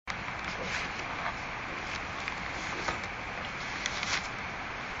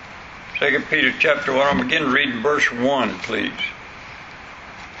2 Peter chapter 1. I'm begin reading verse 1, please.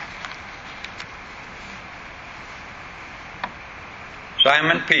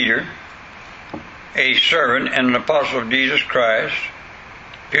 Simon Peter, a servant and an apostle of Jesus Christ,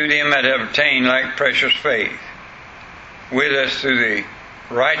 to them that have obtained like precious faith with us through the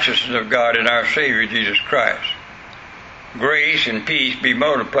righteousness of God and our Savior Jesus Christ. Grace and peace be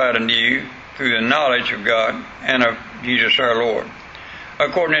multiplied unto you through the knowledge of God and of Jesus our Lord,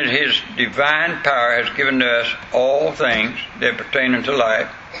 according to his divine power has given to us all things that pertain unto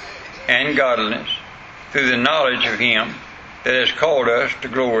life and godliness, through the knowledge of him that has called us to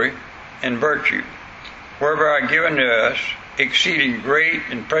glory and virtue, whereby are given to us exceeding great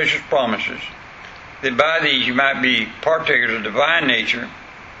and precious promises, that by these you might be partakers of divine nature,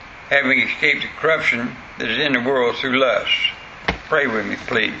 having escaped the corruption that is in the world through lust. Pray with me,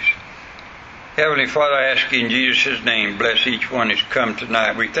 please. Heavenly Father, I ask you in Jesus' name, bless each one that's come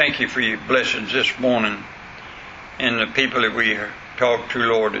tonight. We thank you for your blessings this morning and the people that we talked to,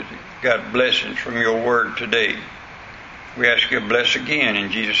 Lord, that got blessings from your word today. We ask you to bless again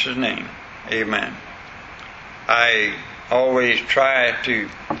in Jesus' name. Amen. I always try to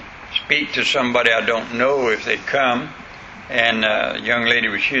speak to somebody I don't know if they come. And a young lady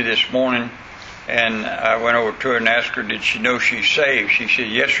was here this morning, and I went over to her and asked her, did she know she's saved? She said,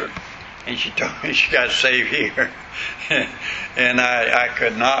 yes, sir. And she told me she got saved here. And I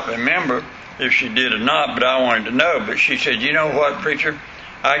could not remember if she did or not, but I wanted to know. But she said, you know what, preacher?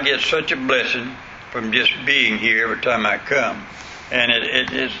 I get such a blessing from just being here every time I come. And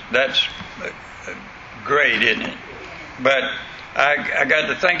that's great, isn't it? But I got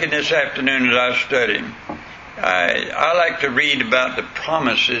to thinking this afternoon as I was studying. I like to read about the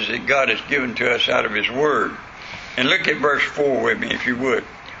promises that God has given to us out of his word. And look at verse 4 with me, if you would.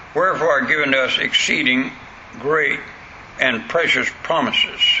 Wherefore are given to us exceeding great and precious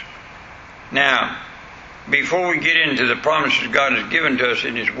promises. Now, before we get into the promises God has given to us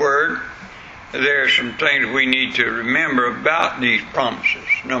in his word, there are some things we need to remember about these promises.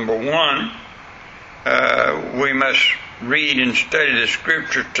 Number one, we must read and study the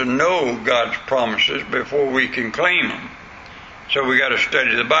scriptures to know God's promises before we can claim them. So we got to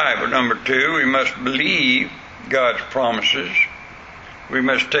study the Bible. Number two, we must believe God's promises. We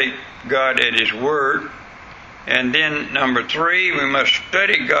must take God at his word. And then number three, we must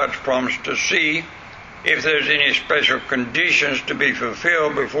study God's promise to see if there's any special conditions to be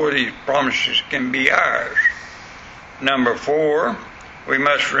fulfilled before these promises can be ours. Number four, we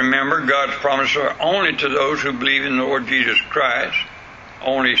must remember God's promises are only to those who believe in the Lord Jesus Christ.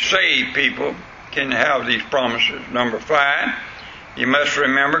 Only saved people can have these promises. Number five, you must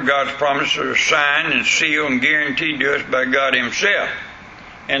remember God's promises are signed and sealed and guaranteed to us by God himself.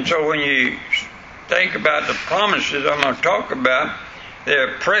 And so when you think about the promises I'm going to talk about,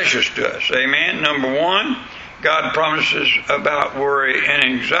 they're precious to us. Amen. Number one, God promises about worry and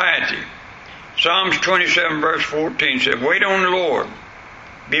anxiety. Psalms 27 verse 14 said, wait on the Lord,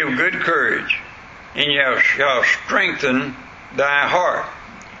 be of good courage, and you shall strengthen thy heart.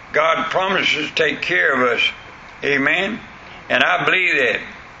 God promises to take care of us. Amen. And I believe that.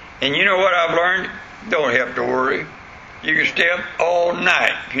 And you know what I've learned? Don't have to worry. You can stay up all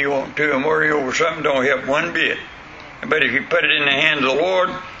night if you want to and worry over something. Don't help one bit. But if you put it in the hands of the Lord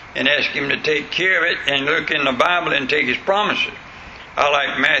and ask him to take care of it and look in the Bible and take his promises. I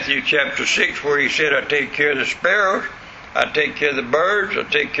like Matthew chapter 6 where he said, I take care of the sparrows, I take care of the birds, I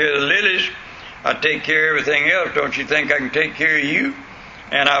take care of the lilies, I take care of everything else. Don't you think I can take care of you?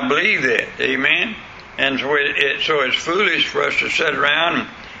 And I believe that. Amen. And so it's foolish for us to sit around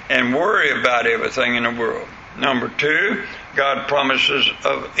and worry about everything in the world. Number two, God promises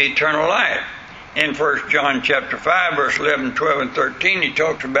of eternal life. In 1 John chapter 5, verse 11, 12, and 13, he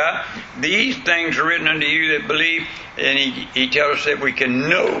talks about these things are written unto you that believe, and he tells us that we can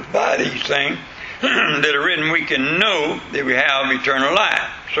know by these things that are written, we can know that we have eternal life.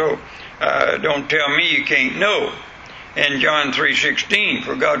 So don't tell me you can't know. In John 3:16,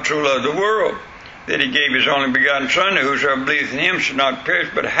 for God so loved the world that he gave his only begotten Son, that whosoever believeth in him should not perish,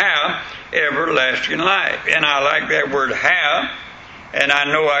 but have everlasting life. And I like that word have, and I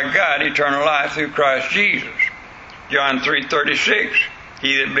know I got eternal life through Christ Jesus. John 3:36,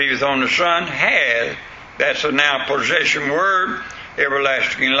 he that believeth on the Son has, that's a now possession word,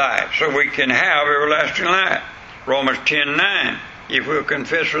 everlasting life. So we can have everlasting life. Romans 10:9, if we'll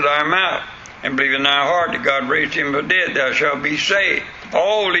confess with our mouth and believe in thy heart that God raised him from the dead, thou shalt be saved.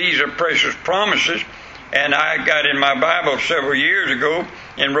 All these are precious promises, and I got in my Bible several years ago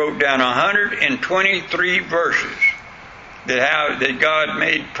and wrote down 123 verses that God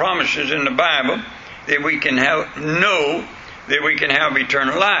made promises in the Bible that we can know that we can have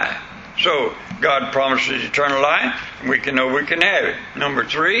eternal life. So God promises eternal life, and we can know we can have it. Number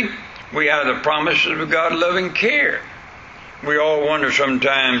 3, we have the promises of God's loving care. We all wonder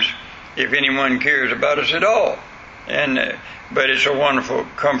sometimes if anyone cares about us at all. But it's a wonderful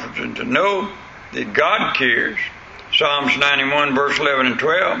comfort to know that God cares. Psalms 91, verse 11 and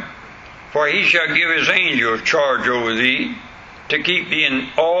 12. For he shall give his angels charge over thee, to keep thee in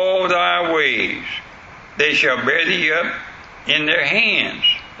all thy ways. They shall bear thee up in their hands,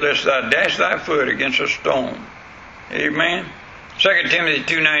 lest thou dash thy foot against a stone. Amen. 2 Timothy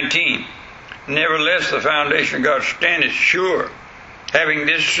 2:19. Nevertheless, the foundation of God standeth sure, having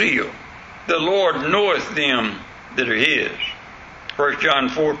this seal: the Lord knoweth them that are his. 1 John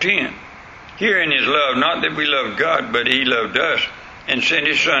 4:10. Herein is love, not that we loved God, but he loved us, and sent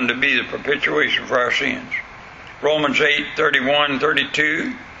his Son to be the propitiation for our sins. Romans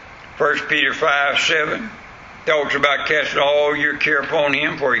 8:31-32. 1 Peter 5:7 talks about casting all your care upon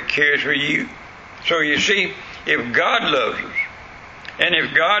him, for he cares for you. So you see, if God loves us, and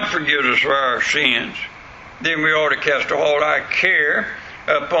if God forgives us for our sins, then we ought to cast all our care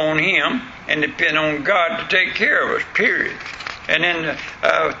upon him and depend on God to take care of us, period. And then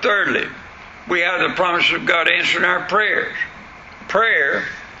thirdly, we have the promise of God answering our prayers. Prayer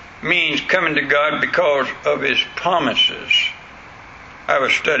means coming to God because of his promises. I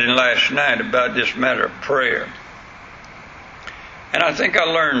was studying last night about this matter of prayer, and I think I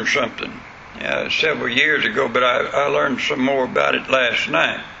learned something several years ago, but I learned some more about it last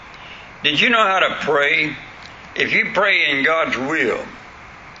night. Did you know how to pray? If you pray in God's will,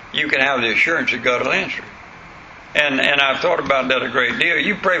 you can have the assurance that God will answer. And I've thought about that a great deal.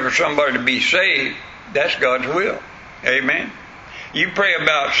 You pray for somebody to be saved, that's God's will. Amen. You pray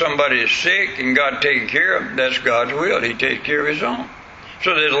about somebody that's sick and God taking care of them, that's God's will. He takes care of his own.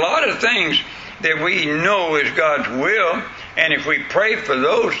 So there's a lot of things that we know is God's will, and if we pray for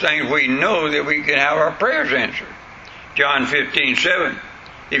those things, we know that we can have our prayers answered. John 15:7.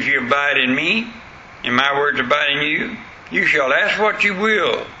 If you abide in me, and my words abide in you, you shall ask what you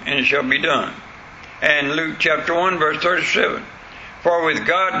will, and it shall be done. And Luke chapter 1, verse 37. For with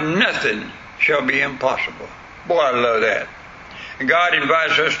God nothing shall be impossible. Boy, I love that. God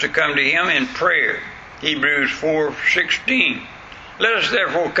invites us to come to him in prayer. Hebrews 4:16. Let us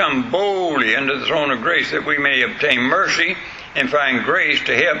therefore come boldly unto the throne of grace, that we may obtain mercy and find grace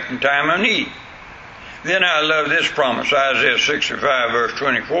to help in time of need. Then I love this promise, Isaiah 65, verse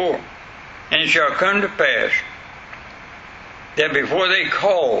 24. And it shall come to pass that before they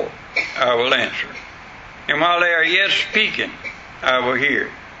call, I will answer. And while they are yet speaking, I will hear.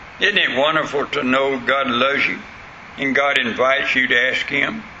 Isn't it wonderful to know God loves you, and God invites you to ask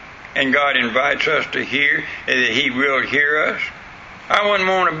him, and God invites us to hear, and that he will hear us? I wouldn't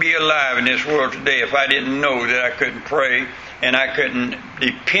want to be alive in this world today if I didn't know that I couldn't pray and I couldn't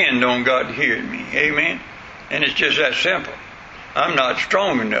depend on God hearing me. Amen? And it's just that simple. I'm not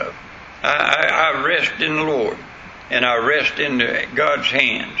strong enough. I rest in the Lord, and I rest in God's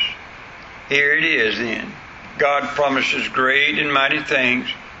hands. Here it is then. God promises great and mighty things,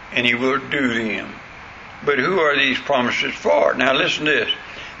 and he will do them. But who are these promises for? Now listen to this.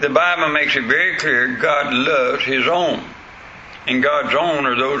 The Bible makes it very clear God loves his own. And God's own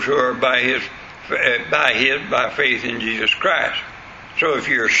are those who are by faith in Jesus Christ. So if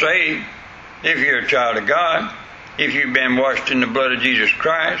you're saved, if you're a child of God, if you've been washed in the blood of Jesus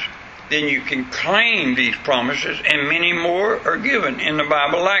Christ, then you can claim these promises, and many more are given in the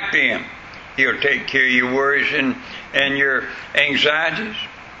Bible like them. He'll take care of your worries and your anxieties.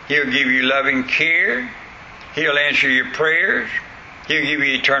 He'll give you loving care. He'll answer your prayers. He'll give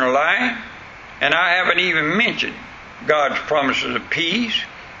you eternal life. And I haven't even mentioned God's promises of peace,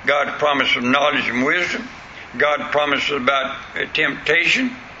 God's promise of knowledge and wisdom, God's promises about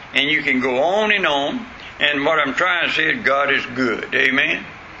temptation, and you can go on and on. And what I'm trying to say is God is good. Amen?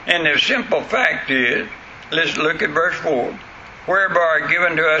 And the simple fact is, let's look at verse 4, whereby are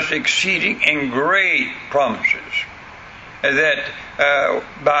given to us exceeding and great promises, that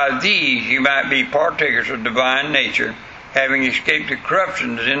by these you might be partakers of divine nature, having escaped the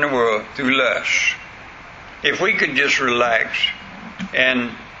corruptions in the world through lust. If we could just relax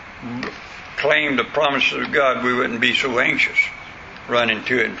and claim the promises of God, we wouldn't be so anxious running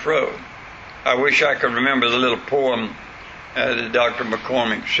to and fro. I wish I could remember the little poem that Dr.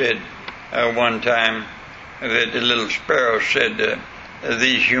 McCormick said one time, that the little sparrow said,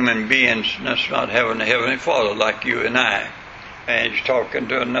 these human beings must not have a heavenly Father like you and I. And he's talking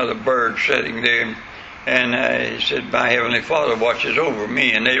to another bird sitting there, and he said, my heavenly Father watches over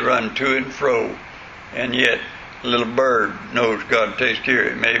me, and they run to and fro. And yet, a little bird knows God takes care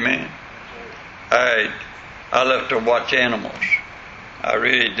of him. Amen? I love to watch animals. I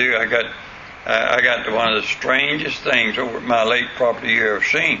really do. I got one of the strangest things over at my lake property you ever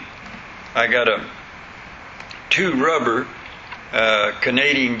seen. I got two rubber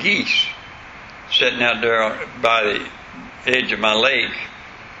Canadian geese sitting out there by the edge of my lake,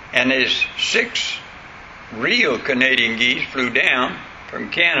 and there's 6 real Canadian geese flew down from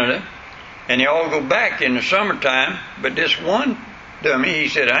Canada, and they all go back in the summertime, but this one dummy, he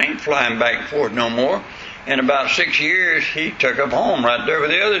said, I ain't flying back and forth no more. In about 6 years, he took up home right there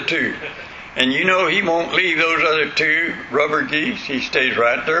with the other 2. And you know he won't leave those other 2 rubber geese. He stays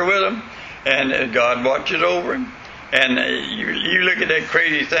right there with them, and God watches over him. And you look at that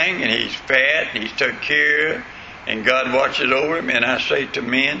crazy thing, and he's fat, and he's took care of, and God watches over him. And I say to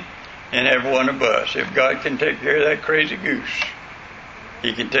men and every one of us, if God can take care of that crazy goose,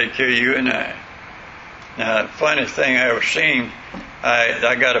 He can take care of you and I. Now, the funniest thing I ever seen,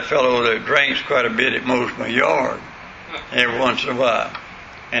 I got a fellow that drinks quite a bit at mows my yard every once in a while.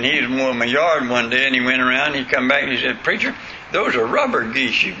 And he was mowing my yard one day, and he went around, and he come back, and he said, Preacher, those are rubber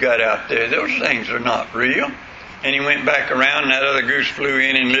geese you've got out there. Those things are not real. And he went back around, and that other goose flew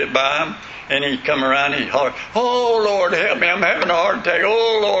in and lit by him. And he'd come around, and he'd holler, Oh, Lord, help me. I'm having a heart attack.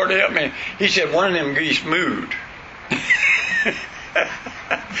 Oh, Lord, help me. He said, one of them geese moved.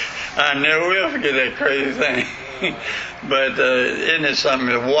 I never will forget that crazy thing. But isn't it something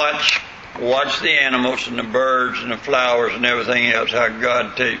to watch the animals and the birds and the flowers and everything else, how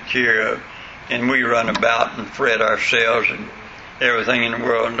God takes care of. And we run about and fret ourselves and everything in the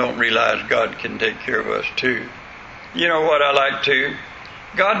world and don't realize God can take care of us too. You know what I like too?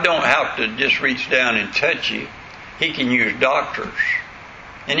 God don't have to just reach down and touch you. He can use doctors.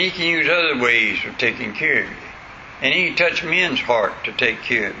 And He can use other ways of taking care of you. And He can touch men's heart to take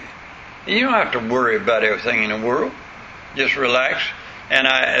care of you. And you don't have to worry about everything in the world. Just relax. And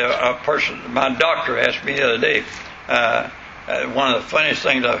my doctor asked me the other day, one of the funniest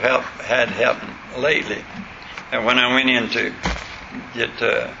things I've had happen lately, and when I went in to get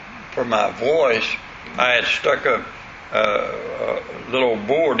for my voice, I had stuck a little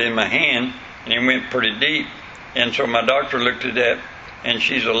board in my hand, and it went pretty deep. And so my doctor looked at that, and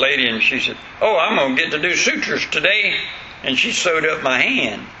she's a lady, and she said, Oh, I'm going to get to do sutures today. And she sewed up my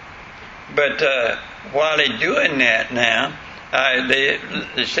hand. But while they're doing that now, they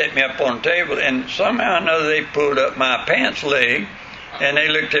set me up on the table, and somehow or another they pulled up my pants leg, and they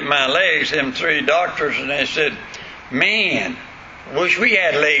looked at my legs, them 3 doctors, and they said, Man, wish we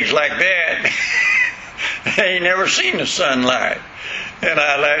had legs like that. They ain't never seen the sunlight. And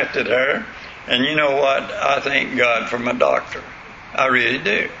I laughed at her, and you know what? I thank God for my doctor. I really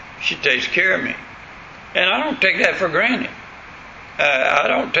do. She takes care of me. And I don't take that for granted. I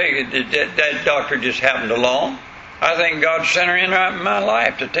don't take it that doctor just happened along. I think God sent her in my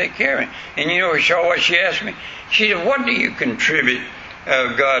life to take care of me. And you know what she asked me? She said, What do you contribute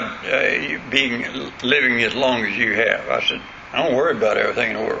God living as long as you have? I said, I don't worry about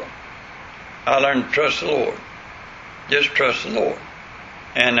everything in the world. I learned to trust the Lord. Just trust the Lord.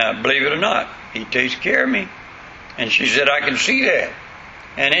 And believe it or not, He takes care of me. And she said, I can see that.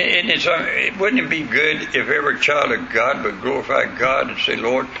 And wouldn't it be good if every child of God would glorify God and say,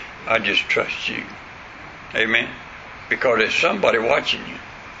 Lord, I just trust you. Amen. Because there's somebody watching you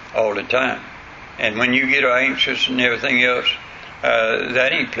all the time. And when you get anxious and everything else,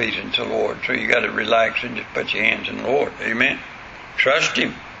 that ain't pleasing to the Lord. So you got to relax and just put your hands in the Lord. Amen. Trust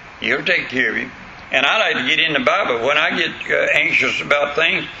Him. He'll take care of you. And I like to get in the Bible. When I get anxious about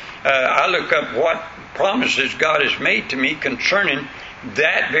things, I look up what promises God has made to me concerning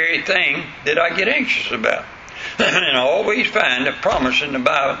that very thing that I get anxious about. And I always find a promise in the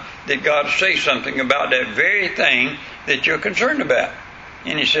Bible that God says something about that very thing that you're concerned about.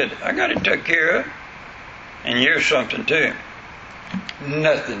 And He said, I got it took care of. And here's something too.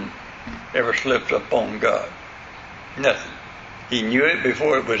 Nothing ever slips up on God. Nothing. He knew it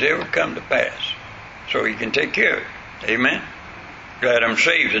before it was ever come to pass. So He can take care of it. Amen. Glad I'm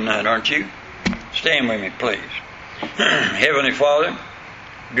saved tonight, aren't you? Stand with me, please. Heavenly Father,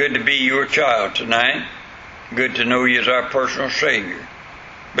 good to be your child tonight. Good to know you as our personal Savior.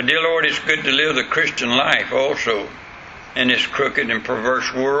 But dear Lord, it's good to live the Christian life also in this crooked and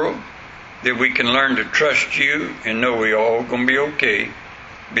perverse world, that we can learn to trust you and know we're all going to be okay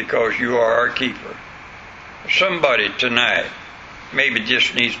because you are our keeper. Somebody tonight maybe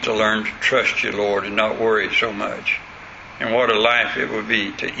just needs to learn to trust you, Lord, and not worry so much. And what a life it would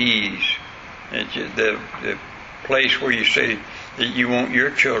be to ease the place where you say that you want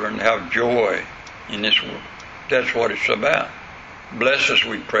your children to have joy in this world. That's what it's about. Bless us,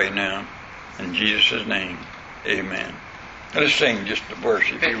 we pray now. In Jesus' name, amen. Let's sing just a verse,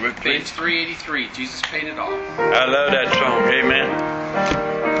 if you would, please. Page 383, Jesus paid it all. I love that song, amen.